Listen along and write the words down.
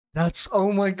That's,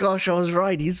 oh my gosh, I was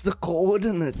right. He's the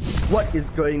coordinate. What is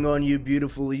going on, you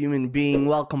beautiful human being?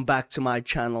 Welcome back to my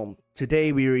channel.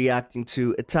 Today we're reacting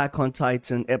to Attack on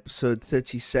Titan episode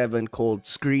 37 called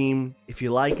Scream. If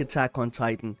you like Attack on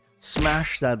Titan,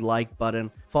 smash that like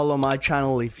button. Follow my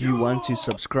channel if you want to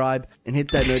subscribe and hit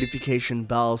that notification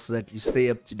bell so that you stay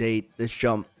up to date. Let's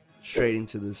jump straight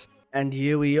into this. And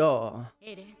here we are.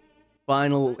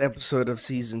 Final episode of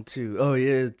season 2. Oh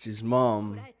yeah, it's his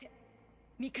mom.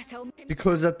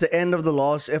 Because at the end of the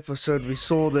last episode, we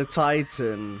saw the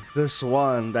Titan, this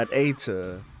one that ate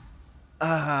her.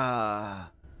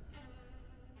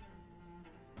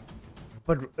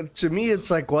 But to me,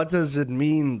 it's like, what does it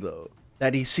mean though?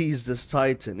 That he sees this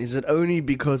Titan? Is it only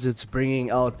because it's bringing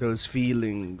out those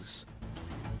feelings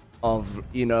of,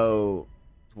 you know,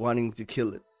 wanting to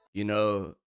kill it? You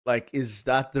know, like, is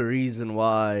that the reason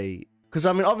why? Because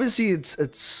I mean, obviously,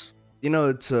 it's you know,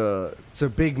 it's a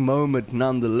big moment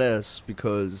nonetheless,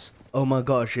 because, oh my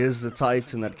gosh, here's the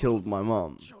Titan that killed my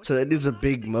mom. So it is a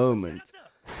big moment.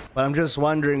 But I'm just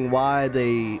wondering why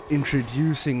they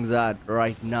introducing that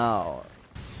right now.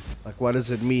 Like, what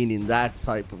does it mean in that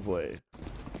type of way?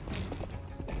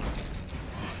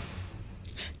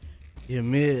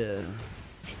 Ymir.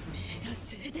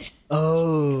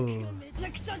 Oh.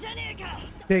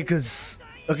 Because...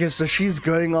 okay, so she's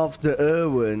going after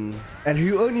Erwin, and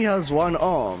who only has one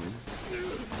arm.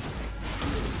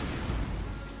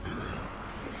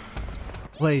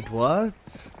 Wait,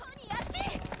 what?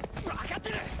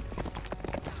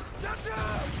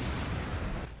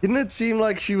 Didn't it seem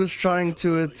like she was trying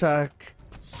to attack?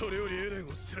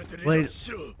 Wait.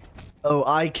 Oh,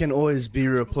 I can always be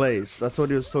replaced. I thought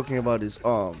he was talking about his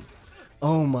arm.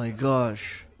 Oh my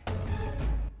gosh.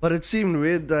 But it seemed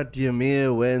weird that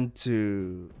Ymir went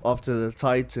to after the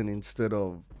Titan instead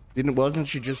of... wasn't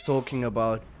she just talking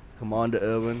about Commander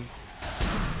Erwin?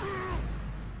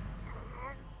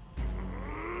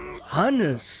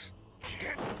 Hannes!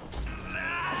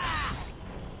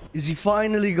 Is he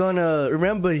finally gonna...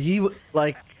 remember, he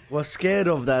was scared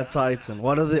of that Titan.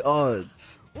 What are the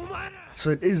odds?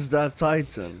 So it is that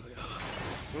Titan.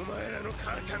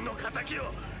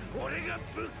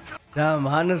 Damn,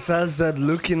 Hannes has that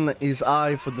look in his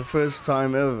eye for the first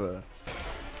time ever.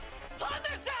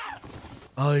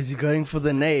 Oh, is he going for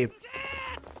the nape?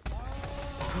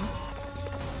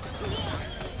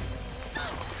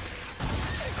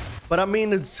 But I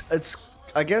mean,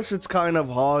 I guess it's kind of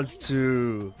hard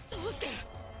to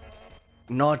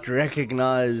not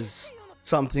recognize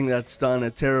something that's done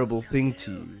a terrible thing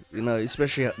to you. You know,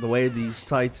 especially the way these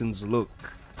Titans look.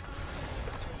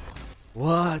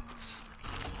 What?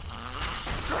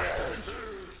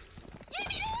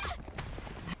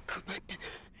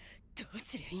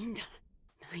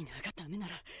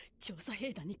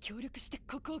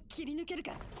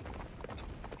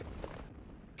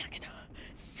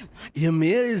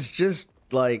 Ymir is just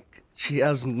like, she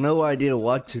has no idea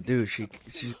what to do. She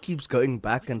keeps going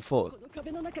back and forth.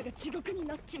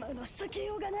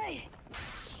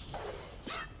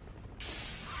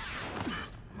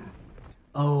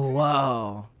 Oh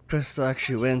wow, Krista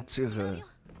actually went to her.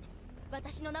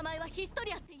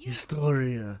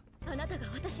 Historia.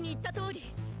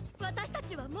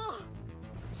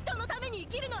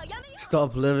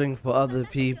 Stop living for other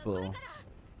people.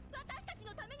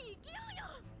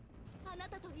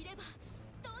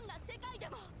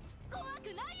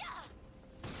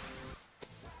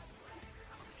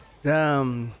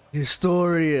 Damn,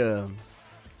 Historia.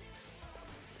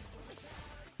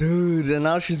 Dude, and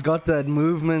now she's got that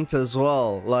movement as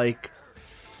well. Like,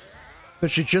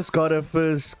 but she just got her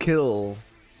first kill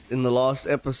in the last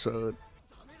episode.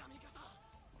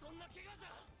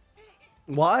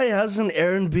 Why hasn't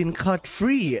Eren been cut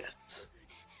free yet?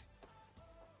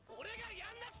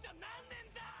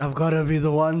 I've gotta be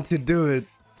the one to do it.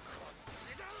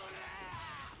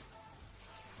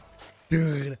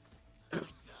 Dude.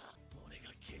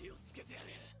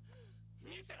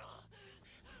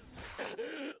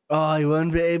 Oh, he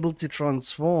won't be able to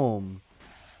transform.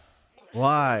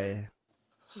 Why?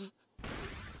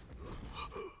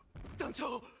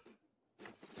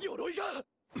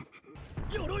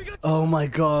 Oh my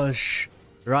gosh.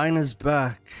 Reiner's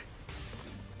back.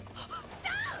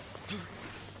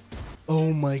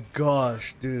 Oh my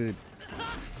gosh, dude.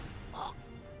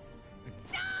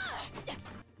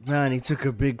 Man, he took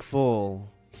a big fall.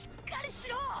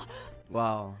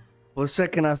 Wow. For a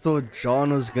second I thought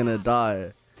John was gonna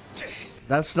die.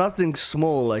 That's nothing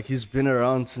small, like he's been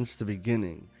around since the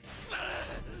beginning.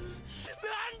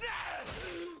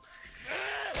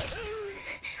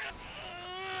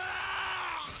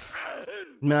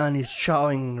 Man, he's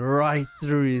chowing right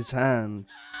through his hand.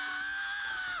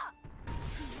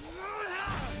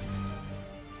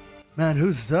 Man,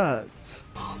 who's that?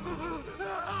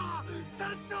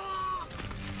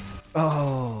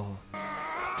 Oh.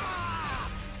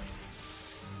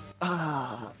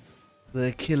 Ah. The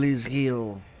Achilles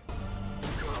heel.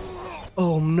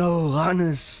 Oh no,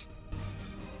 Hannes.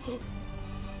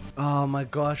 Oh my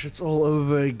gosh, it's all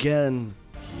over again.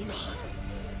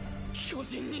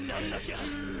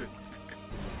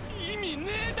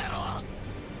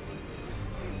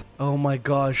 Oh my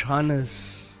gosh,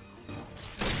 Hannes.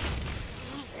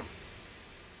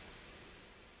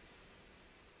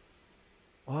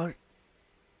 What?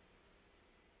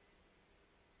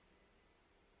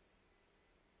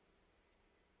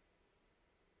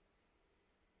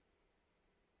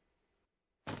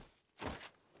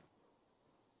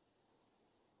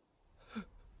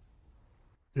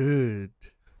 Dude.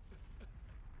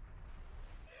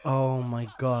 Oh my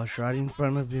gosh, right in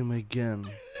front of him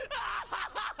again.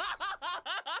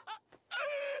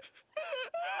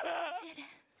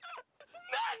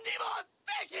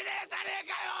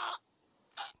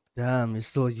 Damn, he's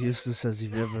still useless as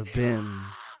you've ever been.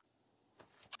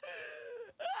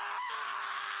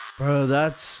 Bro,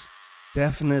 that's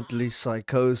definitely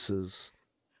psychosis.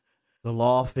 The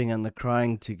laughing and the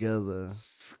crying together.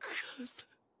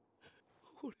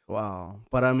 Wow.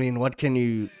 But I mean, what can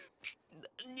you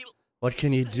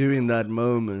do in that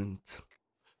moment?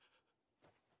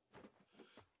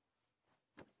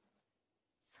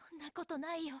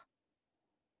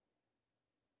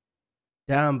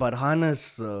 Damn, but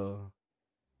Hannes though.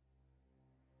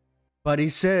 But he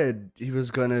said he was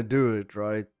gonna do it,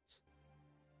 right?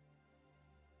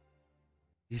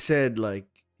 He said like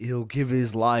he'll give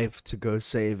his life to go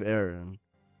save Eren.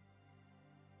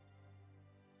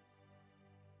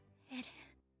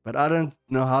 But I don't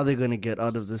know how they're gonna get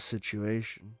out of this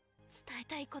situation.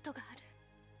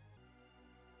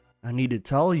 I need to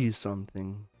tell you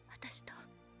something.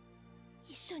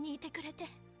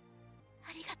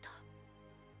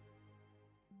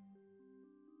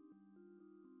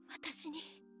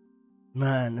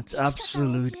 Man, it's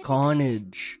absolute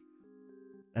carnage.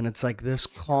 And it's like this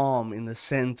calm in the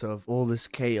center of all this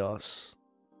chaos.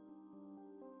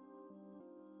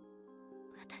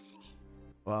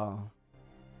 Wow.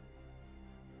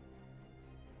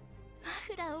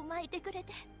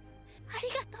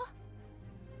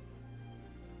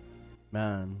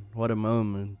 Man, what a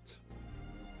moment.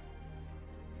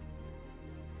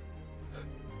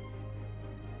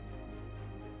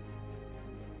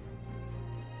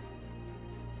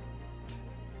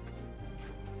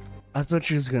 I thought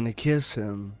she was gonna kiss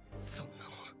him.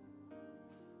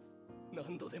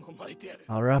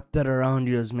 I'll wrap that around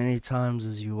you as many times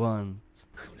as you want.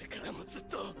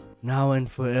 Now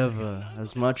and forever,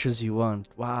 as much as you want.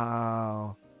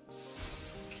 Wow.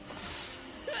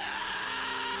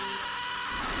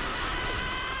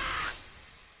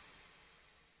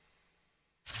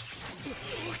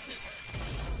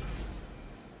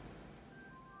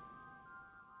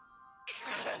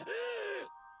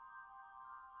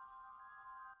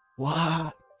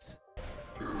 What?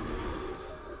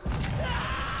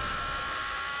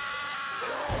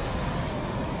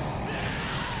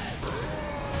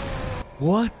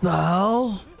 What the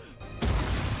hell?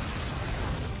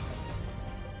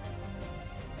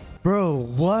 Bro,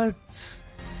 what?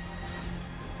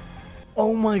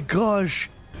 Oh my gosh.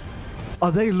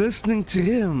 Are they listening to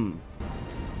him?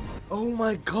 Oh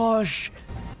my gosh.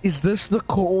 Is this the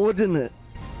coordinate?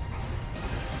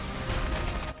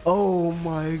 Oh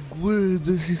my word,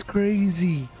 this is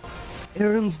crazy.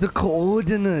 Eren's the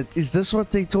coordinate. Is this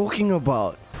what they're talking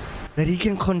about? That he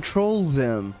can control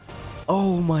them.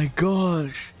 Oh my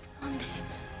gosh.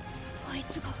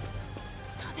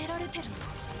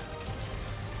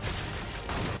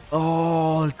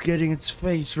 Oh, it's getting its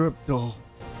face ripped off.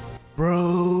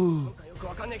 Bro.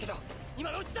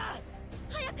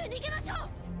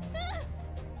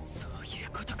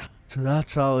 So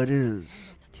that's how it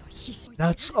is.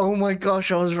 That's, oh my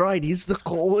gosh, I was right. He's the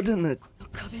coordinate.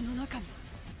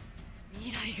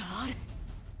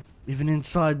 Even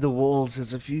inside the walls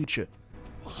is a future.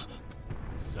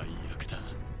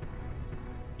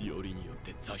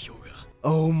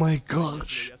 Oh my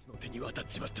gosh.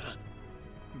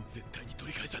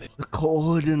 The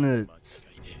coordinates.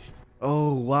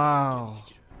 Oh wow.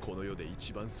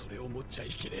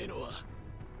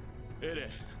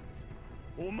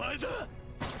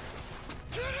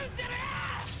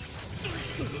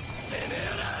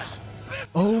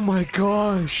 Oh my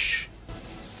gosh.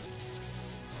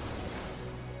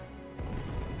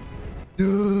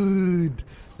 Dude,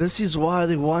 this is why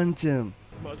they want him.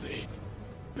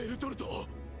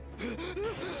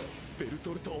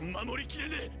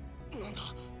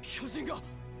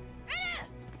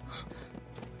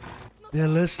 They're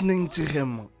listening to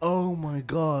him. Oh my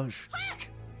gosh.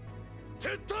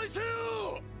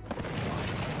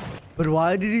 But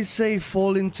why did he say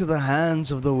fall into the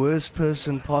hands of the worst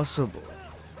person possible?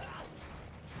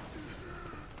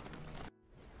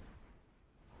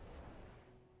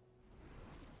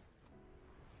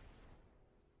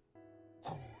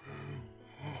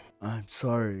 I'm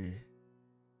sorry.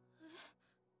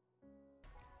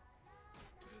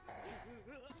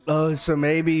 Oh, so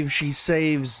maybe if she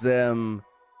saves them,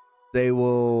 they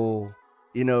will,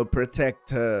 you know, protect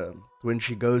her when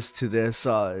she goes to their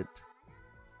side.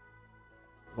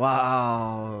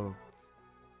 Wow.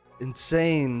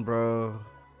 Insane, bro.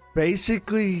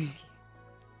 Basically,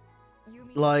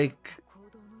 like,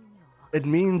 it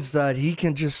means that he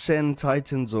can just send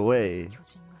Titans away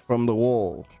from the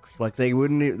wall. Like, they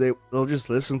wouldn't, they'll just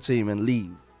listen to him and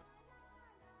leave.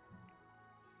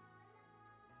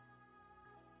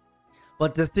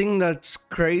 But the thing that's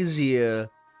crazier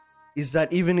is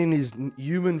that even in his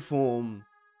human form,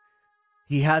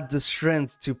 he had the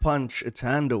strength to punch its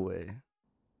hand away.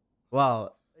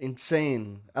 Wow,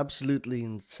 insane. Absolutely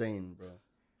insane, bro.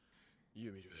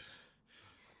 ユミル、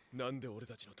なんで俺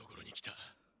たちのところに来た？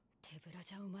手ぶら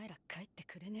じゃお前ら帰って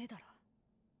くれねえだ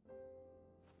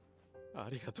ろ。あ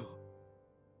りがとう、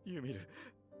ユミル。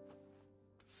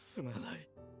すまない。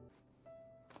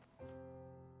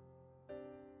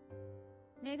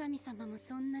女神様も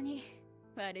そんなに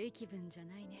悪い気分じゃ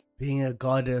ないね。Being a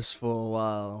goddess for a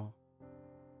while.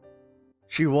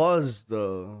 She was,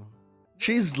 though.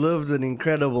 She's lived an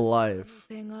incredible life.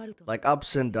 Like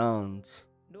ups and downs.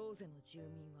 ローゼの住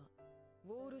民は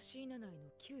ウォールシーナ内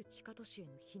の旧地下都市へ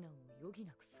の避難を余儀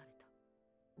なくされ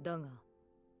た。だが、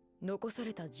残さ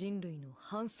れた人類の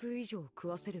半数以上を食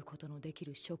わせることのでき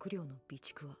る食料の備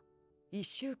蓄は1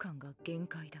週間が限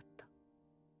界だった。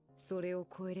それを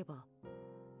超えれば、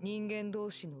人間同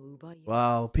士の奪い合い。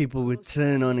Wow, people would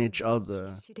turn on each other.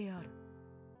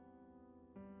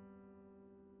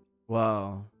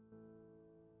 Wow.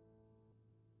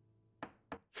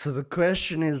 So the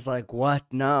question is like, what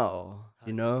now?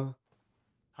 You know?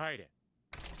 入れ。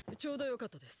ちょうどよかっ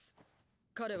たです。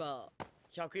彼は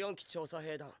104期調査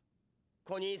兵団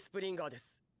コニー・スプリンガーで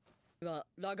す。は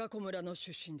ラガコ村の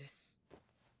出身です。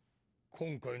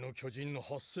今回の巨人の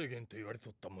発生源と言われと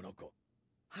った村か。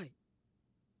はい。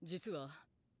実は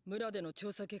村での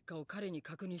調査結果を彼に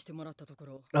確認してもらったとこ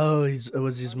ろ、Oh, it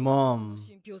was his mom.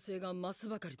 信憑性が増す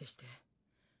ばかりでして、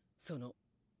その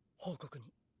報告に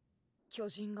巨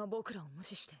人が僕らを無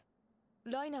視して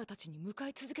ライナーたちに向か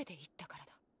い続けていったから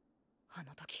だ。あ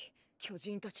の時巨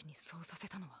人たちにそうさせ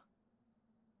たのは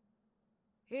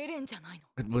エレンじゃないの。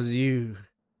It was you.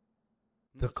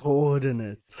 The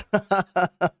coordinates.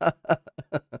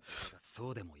 そ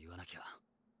うでも言わなきゃ。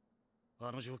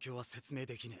あの状況は説明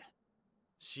できねえ。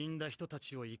死んだ人た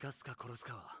ちを生かすか殺す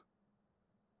かは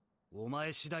お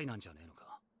前次第なんじゃねえの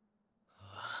か。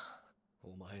ああ、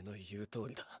お前の言う通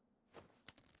りだ。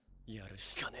やる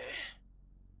しかねえ。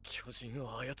巨人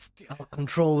を操ってやる。I'll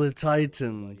control the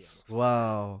Titans.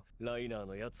 Wow. ライナー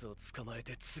のやつを捕まえ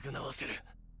て償わせる。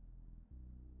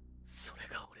それ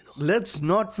が俺の。Let's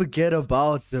not forget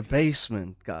about the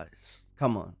basement, guys.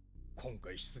 Come on. 今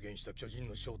回出現した巨人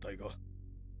の正体が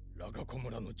ラガコ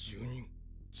村の住人。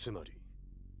つまり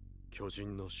巨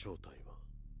人の正体は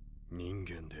人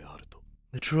間であると。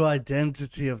The true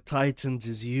identity of Titans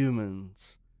is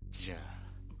humans. じゃあ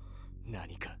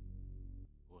何か。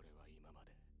俺は今ま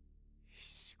で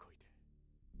必死こいて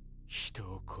人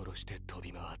を殺して飛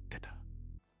び回ってた。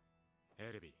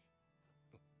エルビー、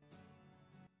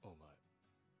お前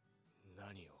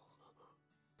何を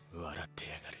笑って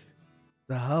やがる。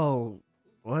The hell?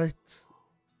 What?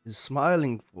 He's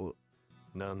smiling for.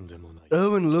 何でもない。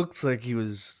Owen looks like he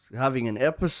was having an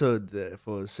episode there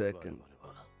for a second.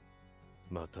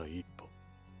 また一歩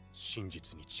真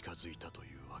実に近づいたと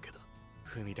いうわけだ。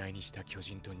踏み台にした巨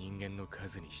人と人間の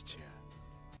数にしちゃ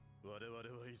我々は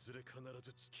いずれ必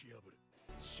ず突き破る。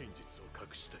真実を隠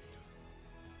している。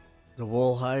 The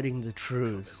wall hiding the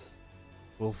truth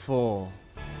will fall.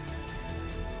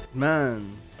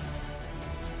 Man.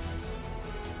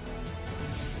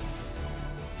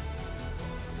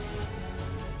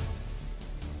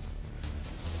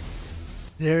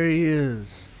 There he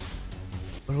is.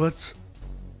 But what's...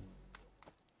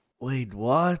 Wait,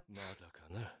 what?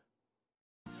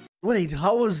 Wait,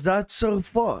 how was that so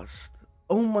fast?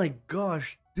 Oh my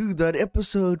gosh, dude, that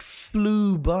episode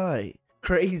flew by.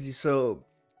 Crazy. So,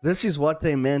 this is what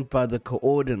they meant by the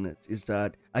coordinate, is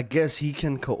that I guess he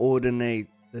can coordinate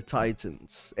the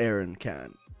Titans. Eren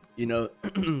can. You know,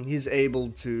 he's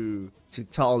able to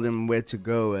tell them where to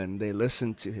go and they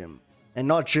listen to him. And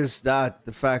not just that,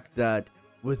 the fact that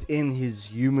within his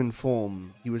human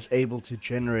form, he was able to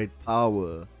generate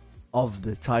power of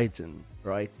the Titan,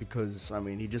 right? Because, I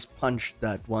mean, he just punched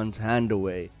that one's hand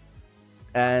away.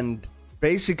 And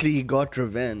basically, he got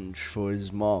revenge for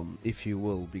his mom, if you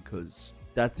will, because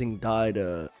that thing died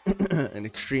an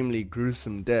extremely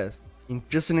gruesome death.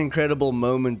 Just an incredible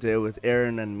moment there with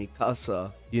Eren and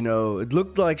Mikasa. You know, it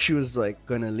looked like she was like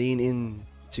gonna lean in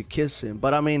to kiss him,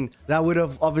 but I mean, that would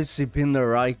have obviously been the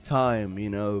right time, you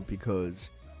know,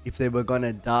 because if they were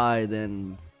gonna die,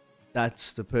 then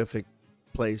that's the perfect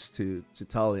place to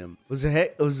tell him.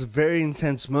 It was a very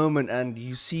intense moment, and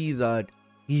you see that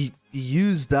he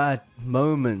used that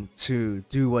moment to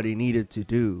do what he needed to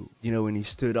do, you know, when he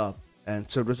stood up. And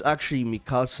so it was actually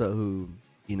Mikasa who,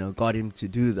 you know, got him to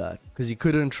do that, because he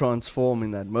couldn't transform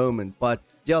in that moment. But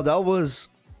yeah, that was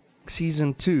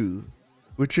season 2,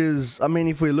 which is, I mean,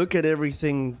 if we look at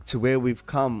everything to where we've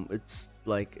come, it's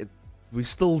like we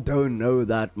still don't know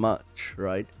that much,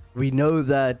 right? We know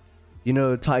that, you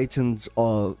know, Titans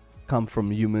come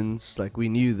from humans, like we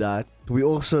knew that. We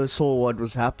also saw what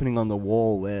was happening on the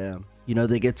wall where, you know,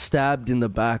 they get stabbed in the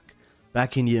back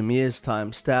in Ymir's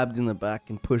time, stabbed in the back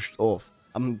and pushed off.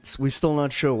 We're still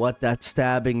not sure what that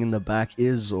stabbing in the back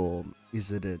is, or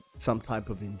is it some type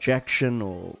of injection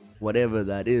or whatever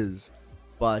that is.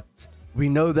 But we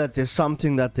know that there's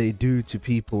something that they do to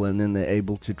people and then they're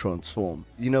able to transform.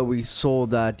 You know, we saw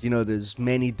that, you know, there's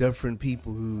many different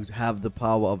people who have the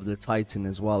power of the Titan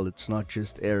as well. It's not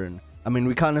just Eren. I mean,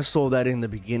 we kind of saw that in the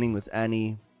beginning with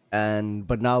Annie,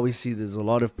 but now we see there's a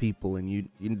lot of people and you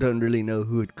don't really know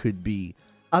who it could be.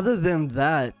 Other than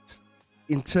that,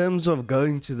 in terms of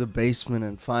going to the basement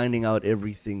and finding out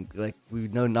everything, like, we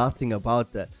know nothing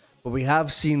about that. But we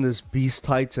have seen this Beast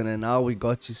Titan, and now we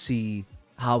got to see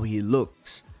how he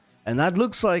looks. And that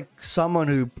looks like someone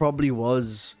who probably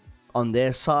was on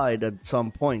their side at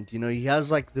some point. You know, he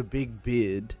has like the big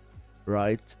beard,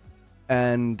 right?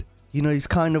 And, you know, he's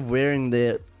kind of wearing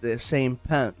their same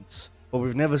pants. But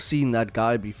we've never seen that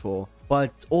guy before.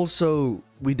 But also,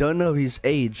 we don't know his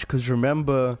age, because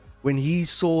remember, when he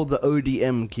saw the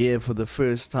ODM gear for the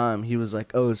first time, he was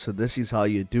like, oh, so this is how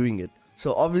you're doing it.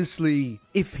 So obviously,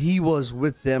 if he was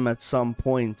with them at some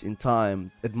point in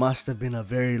time, it must have been a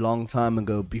very long time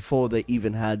ago before they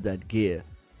even had that gear.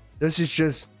 This is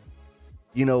just,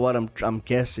 you know what, I'm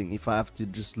guessing, if I have to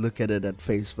just look at it at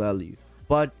face value.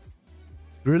 But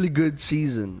really good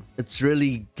season. It's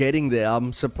really getting there.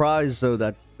 I'm surprised though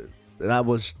that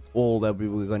was all that we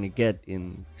were going to get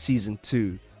in season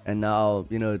 2. And now,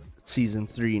 you know, season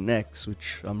 3 next,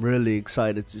 which I'm really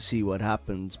excited to see what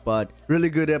happens. But really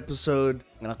good episode,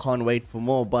 and I can't wait for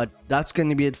more. But that's going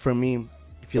to be it from me.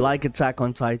 If you like Attack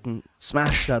on Titan,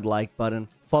 smash that like button.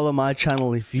 Follow my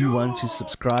channel if you want to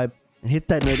subscribe, and hit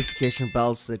that notification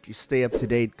bell so that you stay up to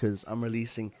date, because I'm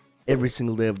releasing every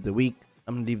single day of the week.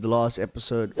 I'm going to leave the last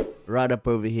episode right up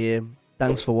over here.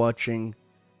 Thanks for watching.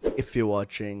 If you're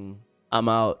watching, I'm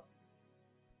out.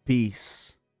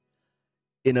 Peace.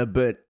 In a bit.